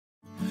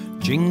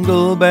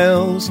Jingle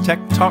bells, tech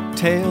talk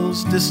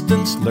tales,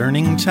 distance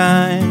learning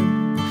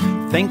time.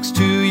 Thanks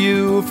to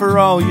you for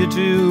all you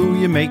do,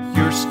 you make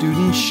your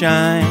students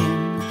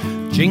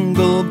shine.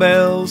 Jingle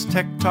bells,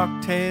 tech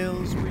talk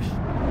tales.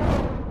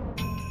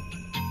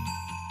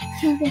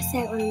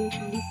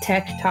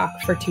 Tech Talk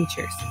for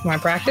Teachers. You want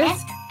to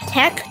practice?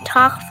 Tech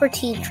Talk for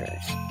Teachers.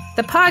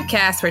 The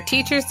podcast where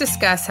teachers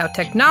discuss how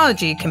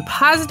technology can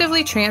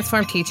positively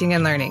transform teaching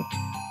and learning.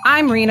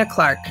 I'm Rena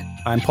Clark.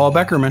 I'm Paul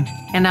Beckerman.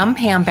 And I'm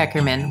Pam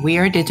Beckerman. We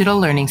are digital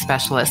learning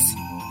specialists.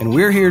 And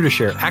we're here to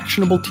share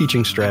actionable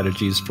teaching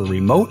strategies for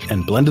remote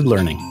and blended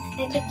learning.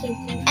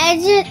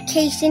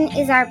 Education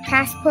is our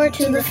passport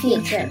to the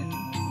future.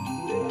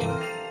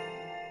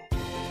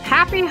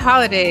 Happy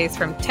holidays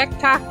from Tech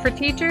Talk for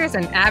Teachers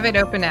and Avid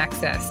Open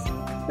Access.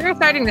 We're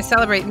starting to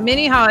celebrate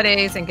mini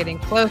holidays and getting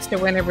close to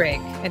winter break.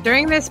 And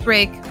during this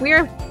break, we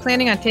are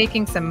planning on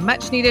taking some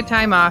much needed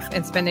time off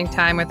and spending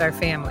time with our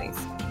families.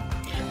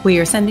 We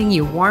are sending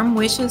you warm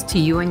wishes to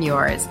you and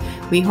yours.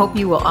 We hope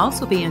you will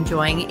also be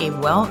enjoying a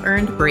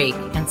well-earned break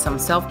and some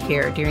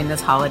self-care during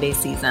this holiday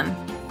season.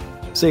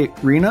 Say,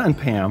 Rena and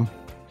Pam,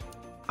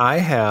 I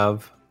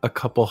have a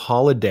couple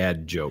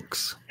holidad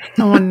jokes.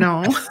 Oh,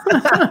 no.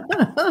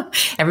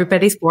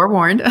 Everybody's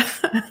forewarned.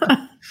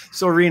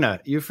 So, Rena,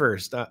 you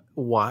first.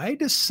 Why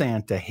does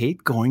Santa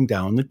hate going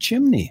down the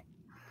chimney?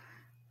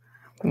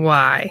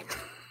 Why?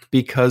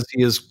 Because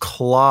he is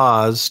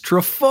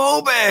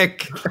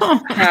claustrophobic.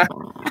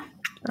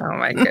 Oh,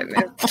 my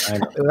goodness.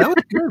 That was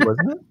good,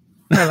 wasn't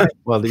it?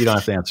 Well, you don't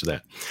have to answer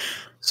that.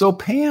 So,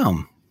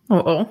 Pam,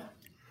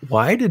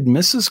 why did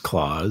Mrs.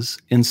 Claus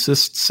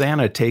insist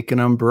Santa take an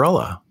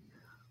umbrella?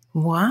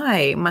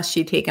 Why must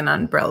she take an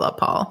umbrella,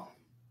 Paul?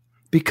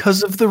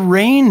 Because of the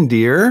rain,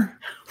 dear.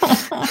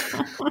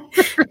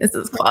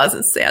 Mrs. Claus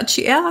is sad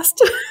she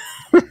asked.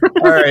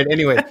 All right,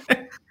 anyway.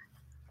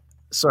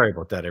 Sorry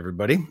about that,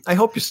 everybody. I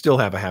hope you still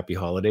have a happy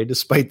holiday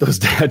despite those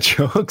dad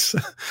jokes.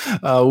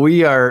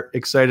 We are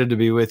excited to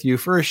be with you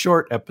for a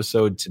short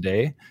episode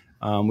today.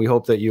 We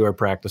hope that you are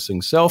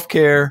practicing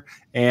self-care,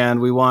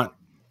 and we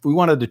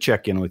wanted to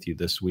check in with you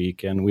this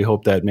week, and we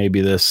hope that maybe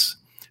this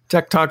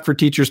Tech Talk for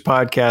Teachers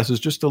podcast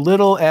is just a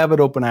little Avid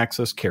Open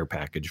Access care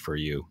package for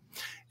you.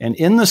 And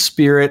in the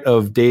spirit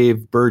of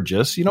Dave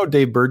Burgess, you know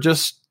Dave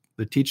Burgess,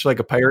 the Teach Like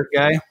a Pirate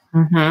guy?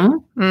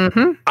 Mm-hmm.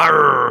 Mm-hmm.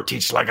 Arr,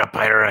 teach like a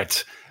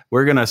pirate.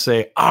 We're going to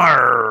say,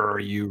 are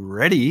you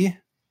ready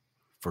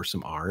for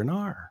some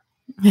R&R?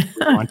 We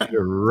want you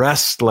to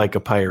rest like a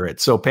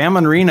pirate. So Pam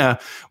and Rena,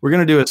 we're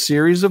going to do a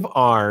series of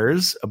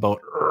R's about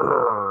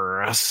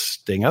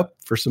resting up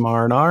for some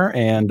R&R.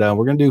 And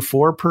we're going to do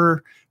 4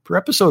 per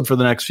episode for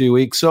the next few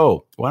weeks.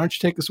 So why don't you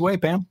take us away,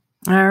 Pam?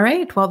 All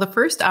right. Well, the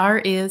first R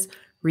is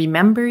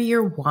remember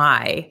your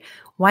why.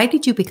 Why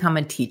did you become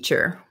a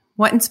teacher?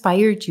 What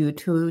inspired you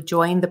to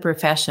join the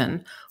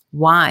profession?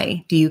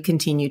 Why do you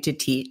continue to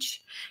teach?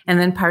 And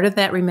then part of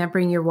that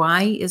remembering your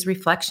why is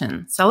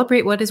reflection.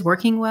 Celebrate what is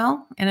working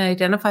well and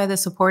identify the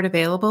support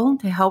available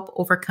to help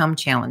overcome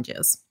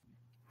challenges.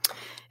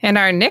 And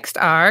our next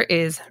R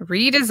is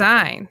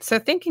redesign. So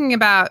thinking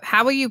about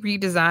how will you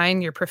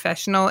redesign your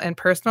professional and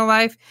personal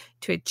life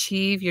to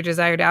achieve your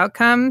desired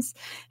outcomes.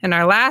 And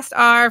our last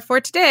R for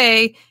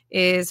today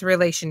is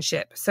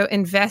relationship. So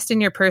invest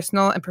in your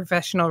personal and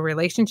professional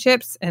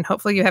relationships, and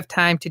hopefully you have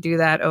time to do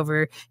that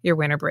over your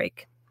winter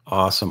break.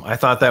 Awesome. I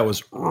thought that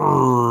was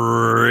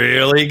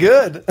really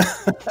good.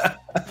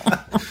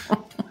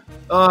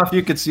 Oh, if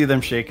you could see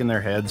them shaking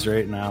their heads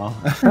right now.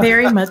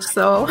 Very much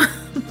so.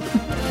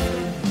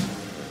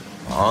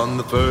 On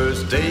the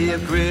first day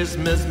of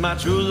Christmas, my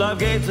true love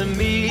gave to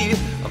me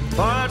a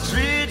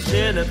partridge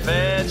in a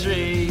pear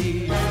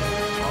tree.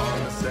 On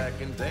the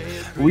second day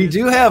of Christmas, We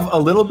do have a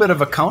little bit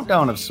of a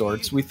countdown of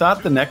sorts. We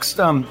thought the next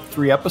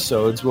 3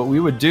 episodes, what we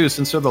would do,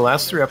 since they're the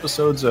last 3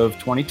 episodes of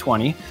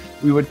 2020,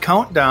 we would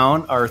count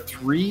down our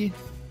 3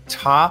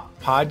 top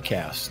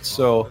podcasts.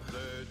 So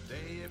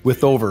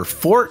with over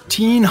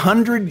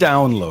 1,400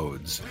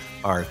 downloads,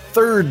 our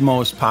 3rd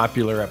most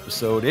popular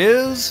episode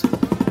is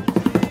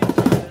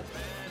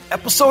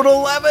episode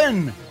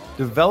 11.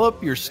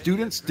 Develop your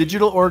students'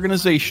 digital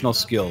organizational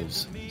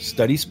skills,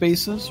 study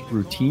spaces,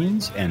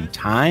 routines, and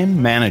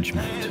time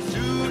management.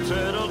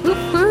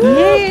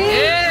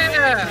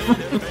 Yeah!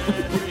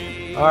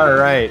 All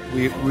right.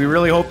 We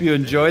really hope you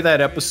enjoy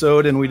that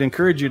episode, and we'd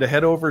encourage you to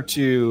head over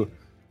to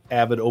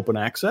Avid Open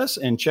Access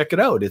and check it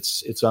out.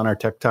 It's on our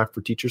Tech Talk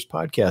for Teachers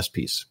podcast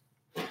piece.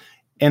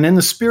 And in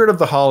the spirit of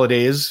the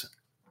holidays,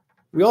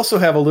 we also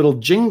have a little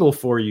jingle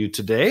for you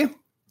today.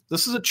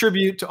 This is a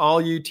tribute to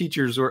all you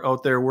teachers who are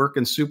out there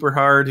working super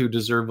hard, who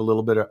deserve a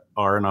little bit of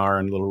R&R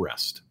and a little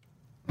rest.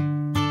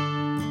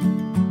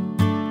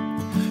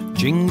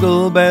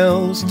 Jingle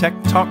bells, tech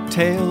talk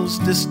tales,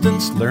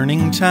 distance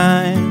learning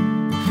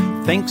time.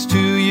 Thanks to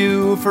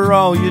you for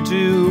all you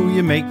do,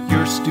 you make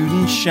your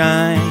students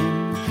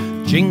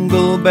shine.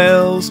 Jingle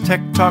bells,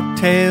 tech talk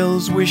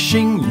tales,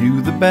 wishing you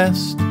the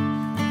best.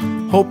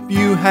 Hope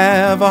you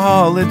have a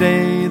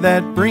holiday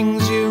that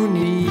brings you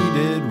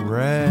needed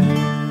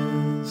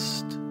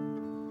rest.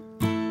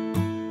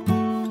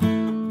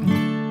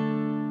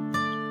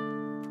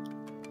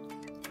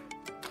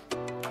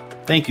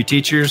 Thank you,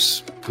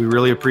 teachers. We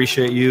really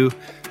appreciate you.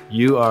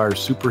 You are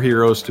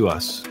superheroes to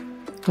us.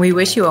 We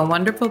wish you a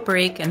wonderful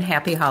break and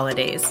happy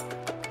holidays.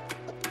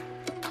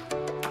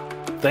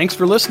 Thanks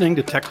for listening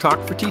to Tech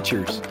Talk for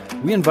Teachers.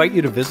 We invite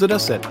you to visit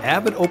us at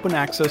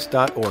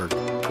avidopenaccess.org,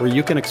 where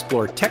you can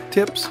explore tech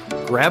tips,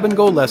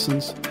 grab-and-go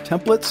lessons,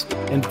 templates,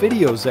 and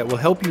videos that will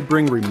help you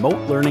bring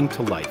remote learning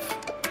to life.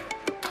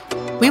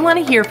 We want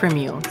to hear from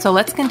you, so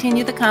let's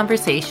continue the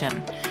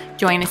conversation.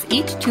 Join us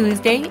each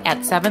Tuesday at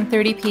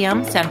 7:30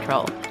 p.m.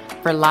 Central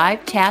for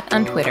live chat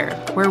on Twitter,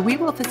 where we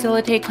will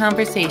facilitate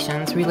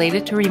conversations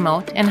related to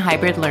remote and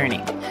hybrid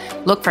learning.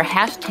 Look for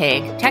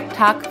hashtag Tech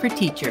Talk for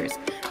Teachers.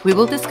 We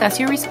will discuss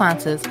your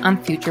responses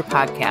on future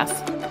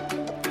podcasts.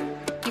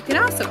 You can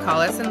also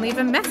call us and leave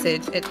a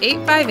message at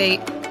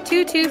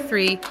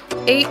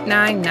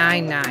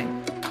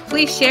 858-223-8999.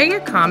 Please share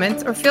your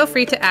comments or feel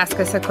free to ask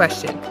us a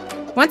question.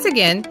 Once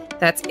again,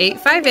 that's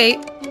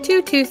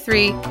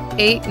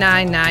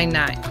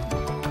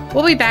 858-223-8999.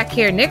 We'll be back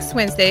here next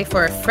Wednesday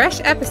for a fresh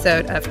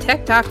episode of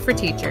Tech Talk for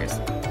Teachers.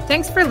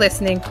 Thanks for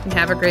listening and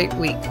have a great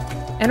week.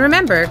 And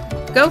remember,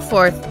 go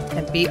forth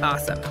and be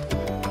awesome.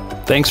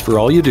 Thanks for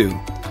all you do.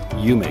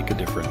 You make a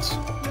difference.